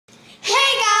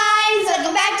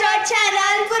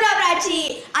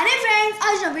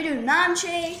આજનો વિડિયોનું નામ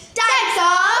છે ટાઈપ્સ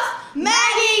ઓફ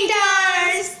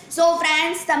મેગીટર્સ। સો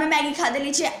ફ્રેન્ડ્સ, તમે મેગી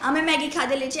ખાધેલી છે, અમે મેગી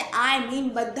ખાધેલી છે, આઈ મીન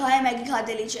બધાએ મેગી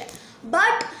ખાધેલી છે।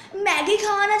 બટ મેગી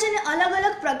ખાવાના છે ને અલગ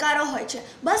અલગ પ્રકારો હોય છે।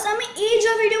 બસ અમે એ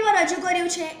જ વિડીયોમાં રજૂ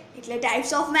કર્યું છે, એટલે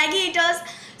ટાઈપ્સ ઓફ મેગીટર્સ।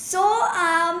 સો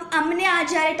અમને આ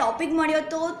જ્યારે ટોપિક મળ્યો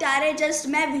હતો ત્યારે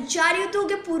જસ્ટ મેં વિચાર્યું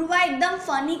હતું કે પૂર્વા એકદમ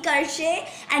ફની કરશે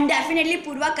એન્ડ ડેફિનેટલી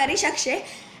પૂર્વા કરી શકશે।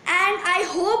 એન્ડ આઈ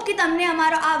હોપ કે તમને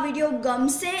અમારો આ વિડીયો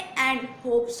ગમશે એન્ડ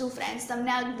હોપ શું ફ્રેન્ડ્સ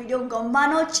તમને આ વિડીયો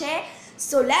ગમવાનો છે।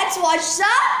 So let's watch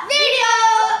the video.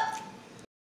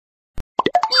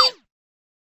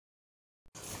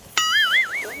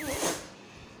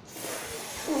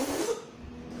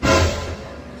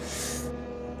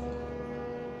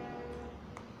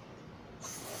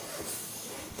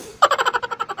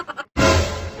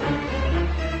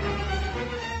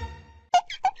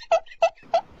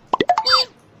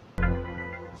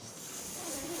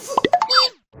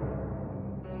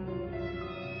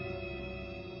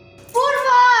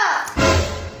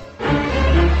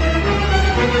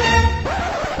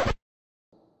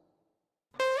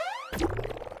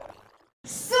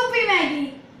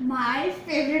 My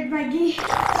favorite Maggi.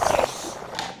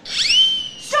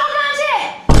 Strong আছে।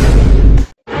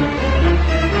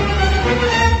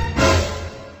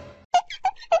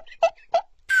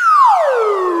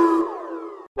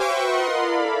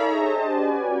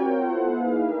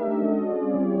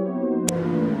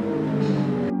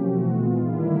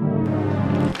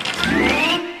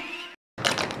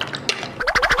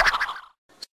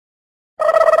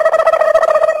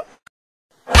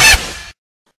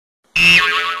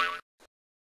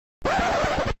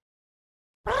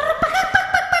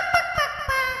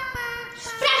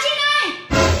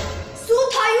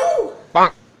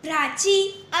 प्राची,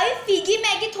 अभी फीगी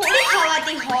मैगी थोड़ी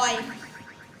खावाती होय।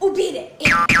 उभी रे।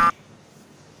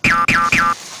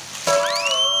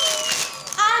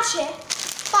 आ छे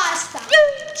पास्ता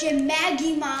जे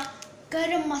मैगी में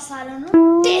गरम मसाला नो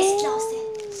टेस्ट लावशे।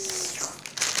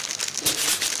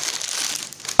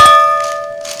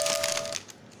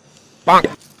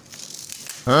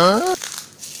 हाँ?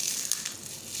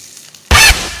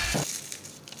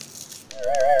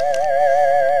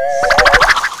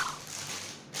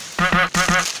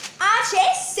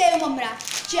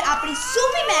 જે આપણી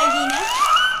સૂપી મેગીને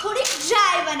થોડી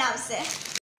ડ્રાય બનાવશે।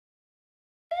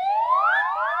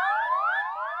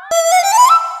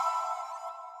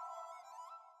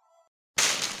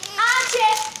 આ છે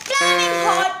ફ્લેમિંગ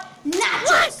હોટ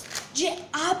નાચોસ જે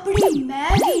આપણી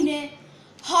મેગીને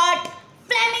હોટ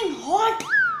ફ્લેમિંગ હોટ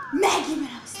મેગી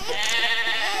બનાવશે।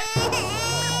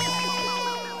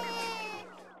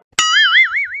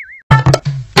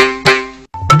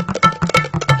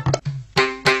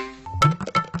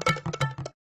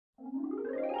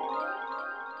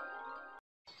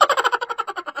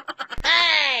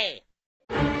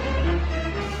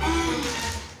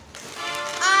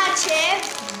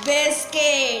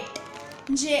 बिस्किट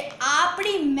जे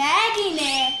आपणी मैगी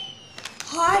ने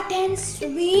हॉट एंड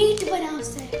स्वीट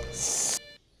बनावशे।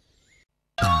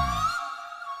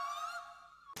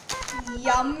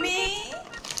 यम्मी।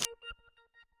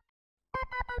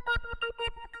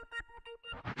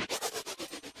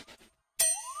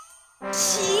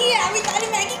 छी, अभी तारी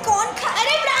मैगी कौन खा?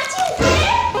 अरे प्राची,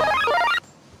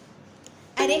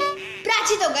 अरे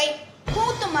प्राची तो गई, हूँ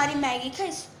तुम्हारी Maggi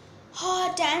खाईस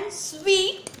hot and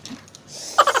sweet.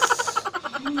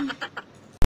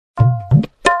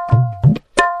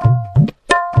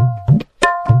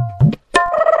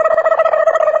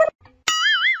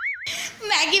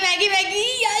 Maggi Maggi Maggi,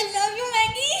 I love you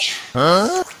Maggi.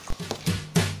 हाँ?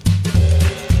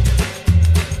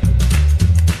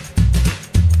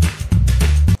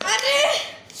 अरे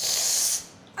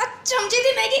चमचे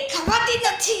थी मैगी खवाती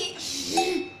नथी।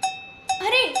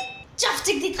 अरे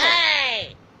चॉपस्टिक दिखो।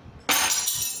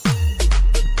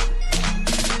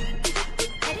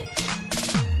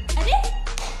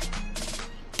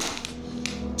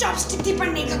 चॉपस्टिक थी पर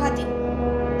नहीं खवाती।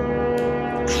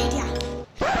 आइडिया।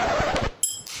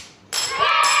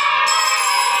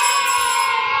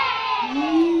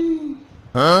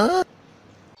 हाँ?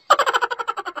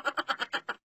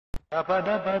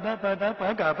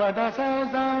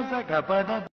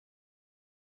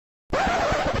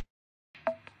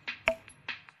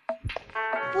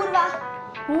 પૂર્વા,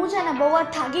 હું છે ને બહુ જ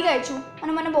થાકી ગઈ છું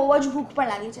અને મને બહુ જ ભૂખ પણ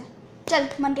લાગી છે। ચલ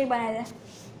મને કંઈક બનાવી દે।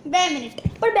 2 મિનિટ।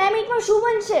 પણ 2 મિનિટમાં શું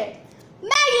બનશે?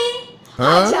 મેગી।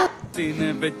 अच्छा जीने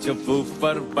विच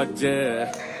ऊपर बजे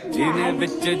जीने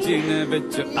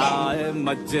विच आए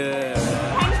मजे।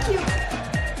 Thank you.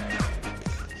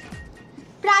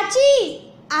 प्राची,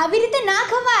 આવી રીતે ના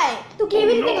ખવાય। તું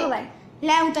કેવી રીતે ખવાય?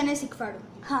 લે હું તને શીખવાડું।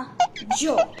 હા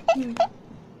જો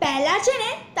પહેલા છે ને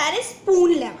તારે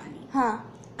સ્પૂન લેવાની, હા,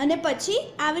 અને પછી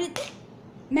આવી રીતે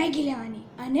મેગી લેવાની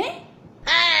અને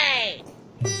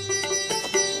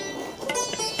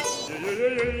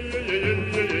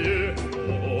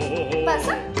બસ.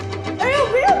 અરે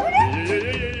ઉભી રહો.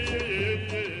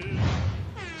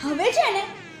 હવે છે ને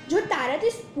જો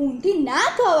તારાથી સ્પૂનથી ના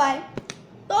ખવાય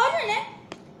તો છે ને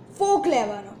ફોક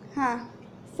લેવાનો. હા.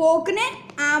 ફોકને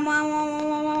આમ આમ આમ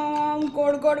આમ આમ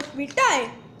ગોળ ગોળ પીટાય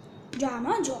જો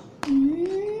આમાં જો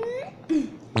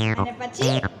અને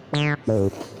પછી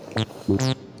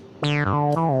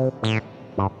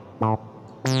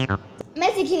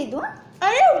મેં શીખી લીધું.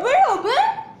 અરે ઉભે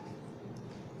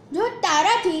જો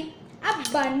તારાથી આ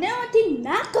બંનેમાંથી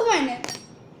ના ખવાય ને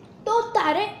તો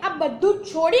તારે આ બધું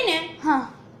છોડીને હા.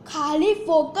 ખાલી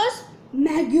ફોકસ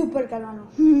મેગી ઉપર કરવાનો.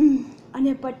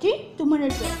 અને પછી તું મને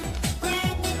જો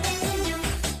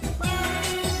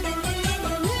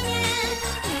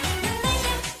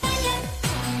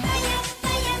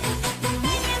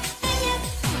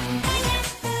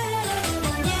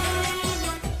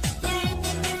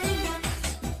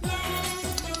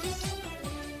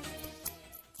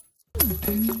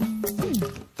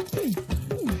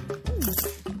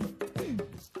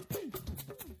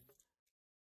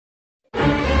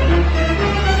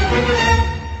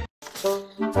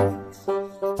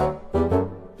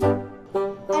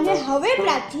અને હવે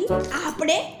પ્રાચી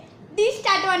આપણે ડીશ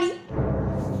ચાટવાની.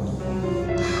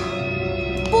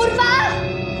 પૂર્વા,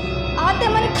 આ તે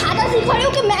મને ખાતા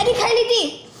શીખવાડ્યું કે મેગી ખાઈ લીધી?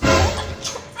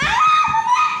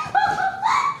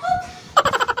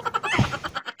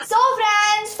 સો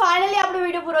ફ્રેન્ડ્સ, ફાઇનલી આપણો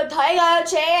વિડીયો પૂરો થઈ ગયો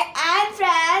છે. એન્ડ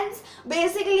ફ્રેન્ડ્સ,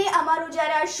 બેસિકલી અમારું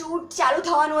જ્યારે આ શૂટ ચાલુ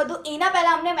થવાનું હતું એના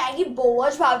પહેલાં અમને મેગી બહુ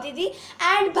જ ભાવતી હતી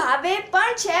એન્ડ ભાવે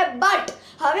પણ છે. બટ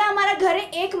હવે અમારા ઘરે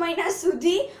 1 મહિના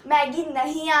સુધી મેગી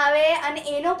નહીં આવે અને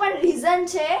એનો પણ રીઝન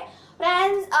છે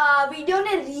ફ્રેન્ડ્સ,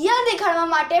 વિડીયોને રિયલ દેખાડવા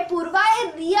માટે પૂર્વાએ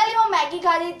રિયલીમાં મેગી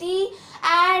ખાધી હતી.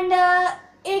 એન્ડ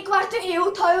એકવાર તો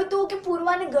એવું થયું હતું કે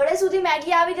પૂર્વાને ગળે સુધી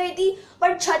મેગી આવી ગઈ હતી,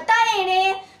 પણ છતાં એણે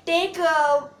ટેક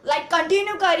લાઈક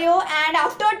કન્ટિન્યુ કર્યો and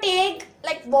after tech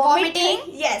like vomiting,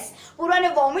 yes, પૂર્વાને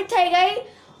vomit થઈ ગઈ.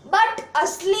 બટ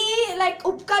અસલી લાઈક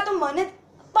ઉપકા તો મને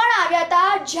પણ આવ્યા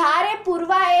હતા જ્યારે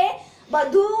પૂર્વાએ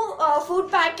બધું ફૂડ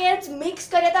પેકેટ્સ મિક્સ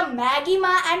કર્યા હતા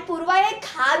મેગીમાં એન્ડ પૂર્વાએ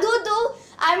ખાધું હતું.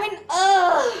 I mean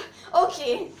okay.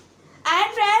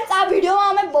 And friends, આ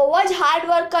વિડીયોમાં અમે બહુ જ હાર્ડ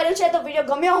વર્ક કર્યું છે, તો વિડીયો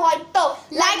ગમ્યો હોય તો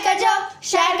લાઈક કરજો,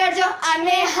 શેર કરજો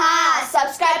અને હા,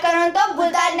 સબસ્ક્રાઇબ કરવાનું તો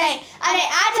ભૂલતા જ નહીં. અને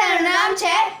આ ચેનલનું નામ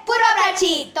છે પૂર્વા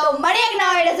પ્રાચી. તો મળીએ એક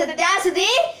નવા વિડીયો સાથે, ત્યાં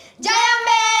સુધી જય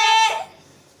અંબે.